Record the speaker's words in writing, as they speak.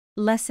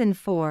Lesson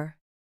 4.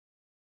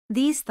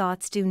 These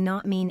thoughts do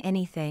not mean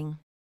anything.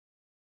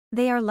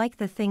 They are like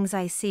the things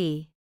I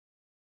see.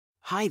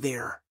 Hi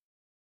there.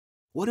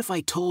 What if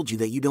I told you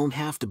that you don't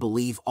have to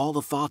believe all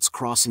the thoughts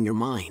crossing your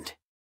mind?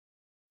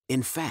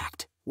 In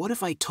fact, what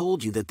if I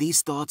told you that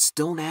these thoughts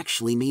don't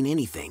actually mean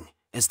anything,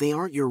 as they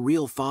aren't your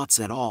real thoughts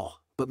at all,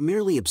 but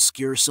merely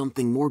obscure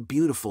something more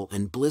beautiful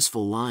and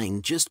blissful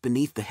lying just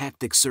beneath the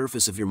hectic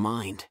surface of your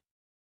mind?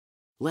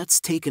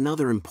 Let's take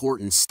another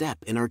important step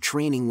in our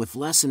training with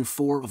Lesson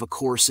 4 of A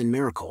Course in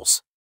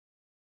Miracles.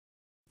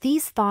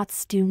 These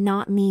thoughts do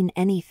not mean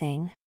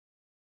anything.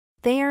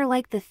 They are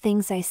like the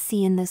things I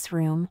see in this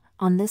room,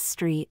 on this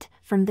street,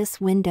 from this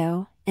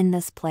window, in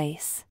this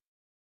place.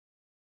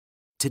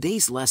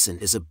 Today's lesson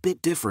is a bit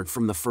different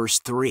from the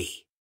first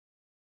 3.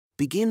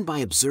 Begin by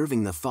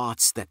observing the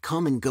thoughts that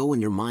come and go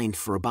in your mind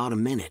for about a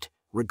minute,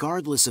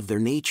 regardless of their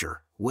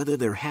nature, whether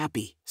they're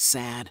happy,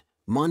 sad,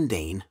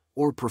 mundane,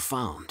 or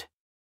profound.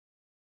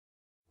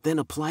 Then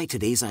apply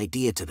today's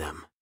idea to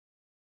them.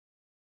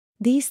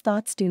 These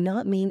thoughts do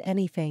not mean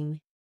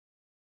anything.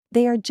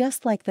 They are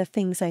just like the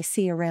things I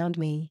see around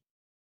me.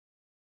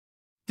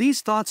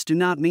 These thoughts do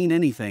not mean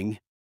anything.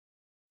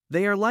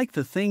 They are like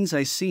the things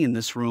I see in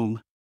this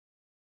room.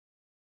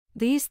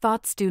 These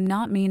thoughts do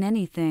not mean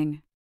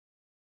anything.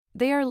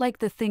 They are like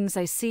the things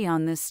I see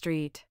on this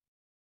street.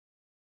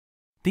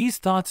 These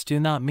thoughts do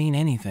not mean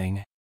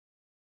anything.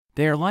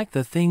 They are like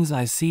the things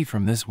I see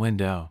from this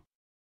window.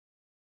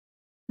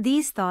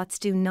 These thoughts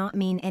do not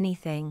mean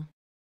anything.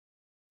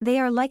 They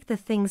are like the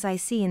things I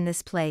see in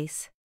this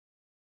place.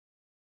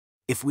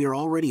 If we are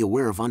already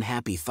aware of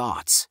unhappy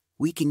thoughts,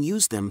 we can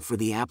use them for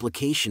the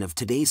application of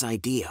today's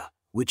idea,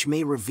 which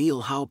may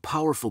reveal how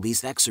powerful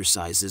these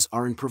exercises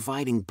are in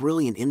providing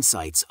brilliant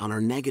insights on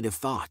our negative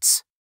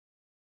thoughts.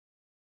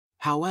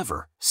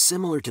 However,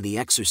 similar to the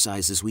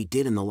exercises we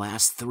did in the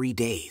last 3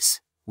 days,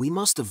 we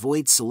must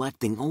avoid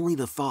selecting only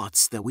the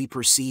thoughts that we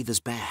perceive as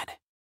bad.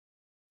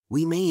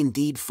 We may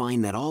indeed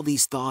find that all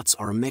these thoughts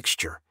are a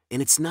mixture,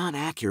 and it's not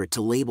accurate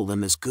to label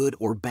them as good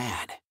or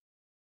bad.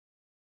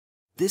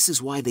 This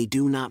is why they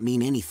do not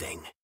mean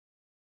anything.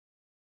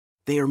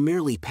 They are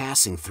merely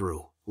passing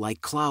through,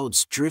 like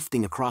clouds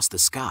drifting across the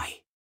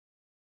sky.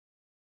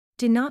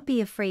 Do not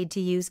be afraid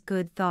to use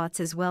good thoughts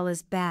as well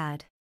as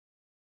bad.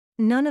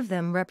 None of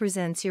them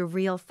represents your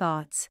real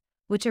thoughts,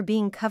 which are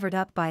being covered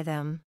up by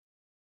them.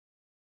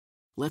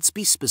 Let's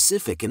be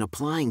specific in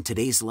applying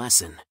today's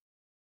lesson.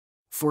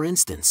 For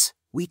instance,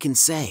 we can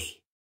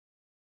say,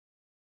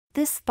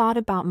 This thought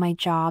about my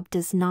job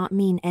does not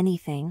mean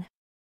anything.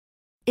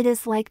 It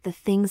is like the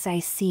things I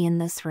see in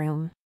this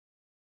room.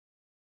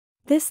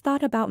 This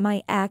thought about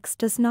my ex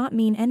does not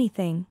mean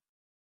anything.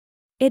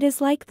 It is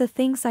like the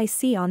things I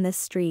see on this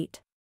street.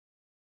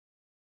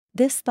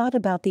 This thought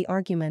about the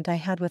argument I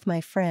had with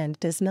my friend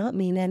does not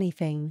mean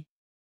anything.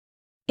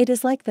 It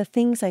is like the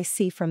things I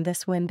see from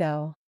this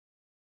window.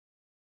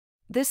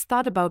 This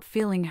thought about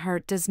feeling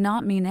hurt does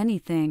not mean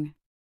anything.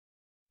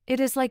 It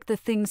is like the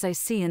things I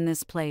see in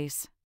this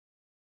place.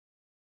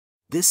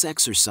 This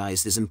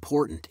exercise is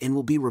important and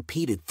will be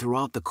repeated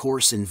throughout the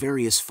course in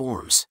various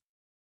forms.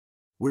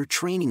 We're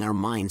training our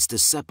minds to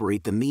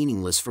separate the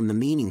meaningless from the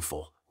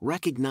meaningful,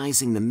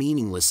 recognizing the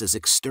meaningless as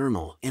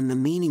external and the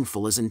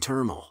meaningful as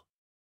internal.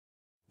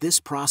 This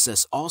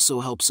process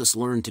also helps us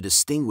learn to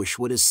distinguish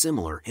what is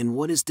similar and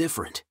what is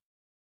different.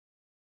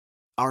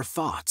 Our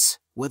thoughts,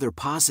 whether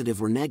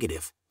positive or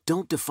negative,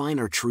 don't define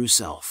our true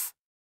self.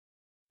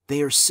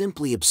 They are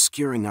simply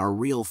obscuring our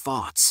real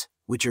thoughts,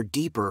 which are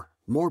deeper,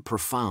 more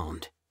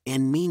profound,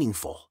 and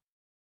meaningful.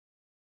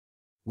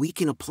 We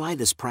can apply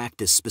this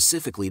practice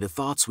specifically to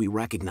thoughts we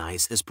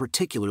recognize as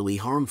particularly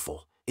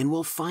harmful, and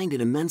we'll find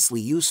it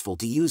immensely useful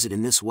to use it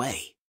in this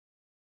way.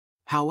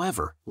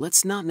 However,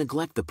 let's not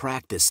neglect the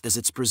practice as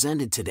it's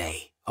presented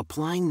today,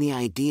 applying the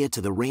idea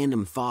to the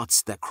random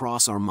thoughts that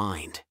cross our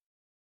mind.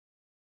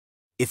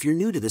 If you're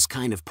new to this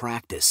kind of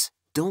practice,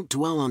 don't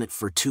dwell on it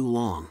for too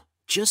long,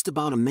 just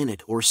about a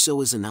minute or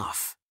so is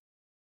enough.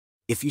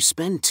 If you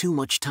spend too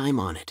much time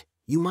on it,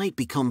 you might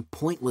become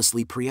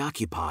pointlessly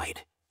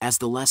preoccupied, as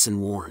the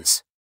lesson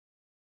warns.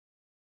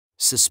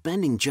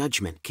 Suspending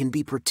judgment can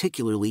be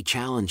particularly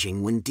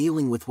challenging when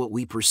dealing with what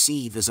we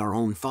perceive as our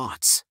own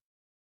thoughts.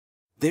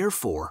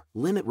 Therefore,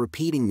 limit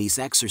repeating these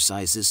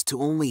exercises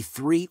to only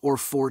 3 or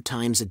 4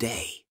 times a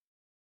day.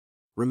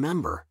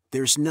 Remember,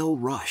 there's no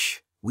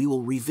rush. We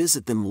will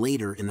revisit them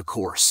later in the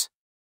course.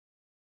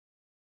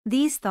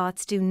 These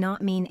thoughts do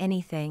not mean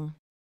anything.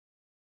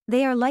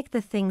 They are like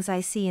the things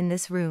I see in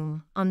this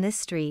room, on this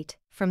street,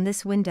 from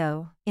this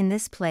window, in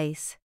this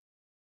place.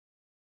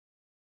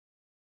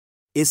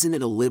 Isn't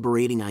it a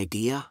liberating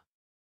idea?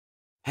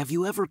 Have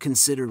you ever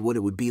considered what it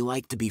would be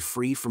like to be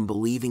free from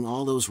believing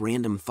all those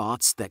random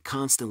thoughts that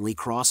constantly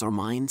cross our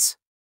minds?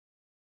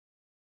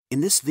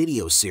 In this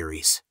video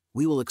series,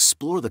 we will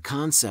explore the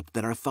concept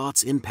that our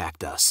thoughts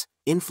impact us,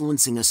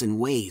 influencing us in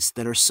ways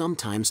that are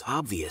sometimes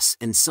obvious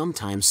and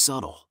sometimes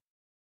subtle.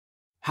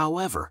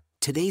 However,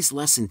 today's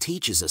lesson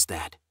teaches us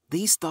that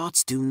these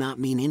thoughts do not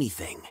mean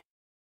anything.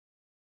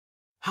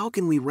 How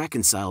can we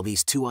reconcile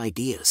these two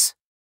ideas?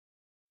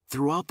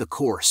 Throughout the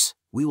course,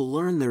 we will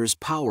learn there is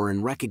power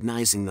in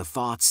recognizing the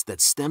thoughts that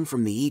stem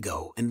from the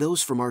ego and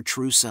those from our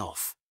true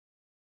self.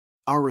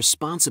 Our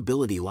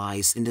responsibility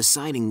lies in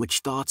deciding which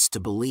thoughts to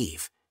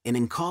believe, and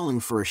in calling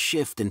for a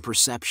shift in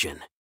perception.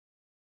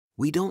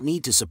 We don't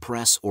need to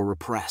suppress or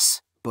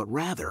repress, but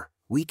rather,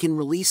 we can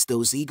release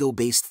those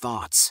ego-based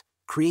thoughts,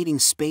 creating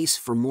space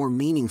for more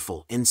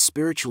meaningful and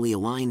spiritually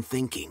aligned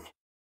thinking.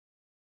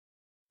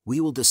 We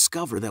will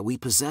discover that we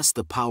possess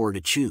the power to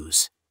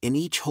choose, in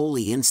each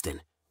holy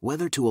instant,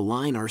 whether to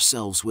align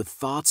ourselves with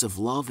thoughts of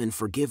love and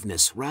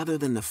forgiveness rather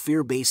than the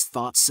fear-based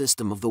thought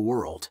system of the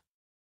world.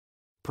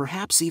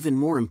 Perhaps even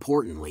more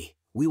importantly,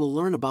 we will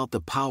learn about the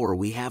power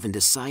we have in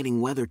deciding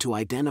whether to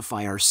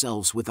identify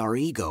ourselves with our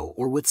ego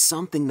or with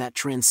something that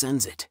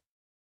transcends it.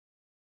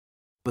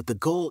 But the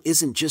goal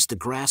isn't just to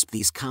grasp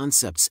these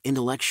concepts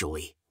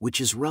intellectually,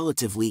 which is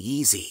relatively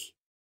easy.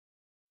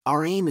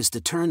 Our aim is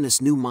to turn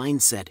this new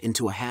mindset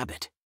into a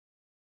habit.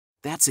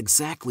 That's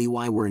exactly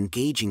why we're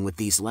engaging with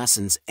these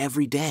lessons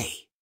every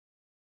day.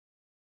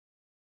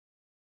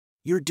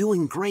 You're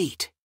doing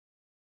great.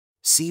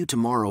 See you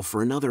tomorrow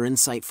for another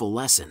insightful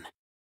lesson.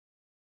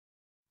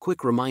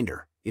 Quick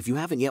reminder, if you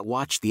haven't yet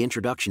watched the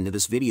introduction to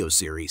this video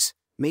series,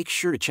 make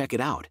sure to check it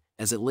out,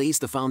 as it lays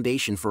the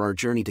foundation for our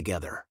journey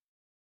together.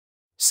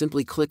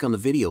 Simply click on the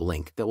video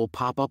link that will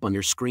pop up on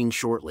your screen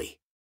shortly.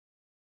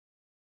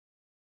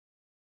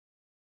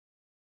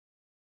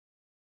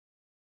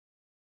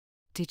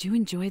 Did you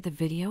enjoy the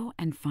video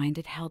and find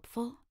it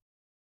helpful?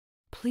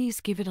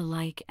 Please give it a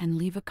like and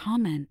leave a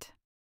comment.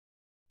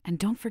 And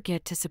don't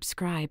forget to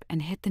subscribe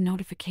and hit the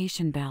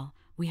notification bell.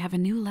 We have a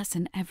new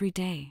lesson every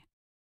day.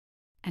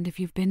 And if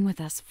you've been with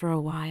us for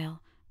a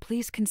while,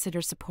 please consider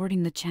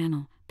supporting the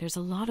channel. There's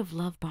a lot of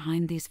love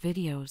behind these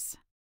videos.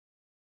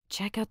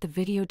 Check out the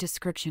video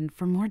description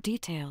for more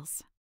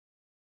details.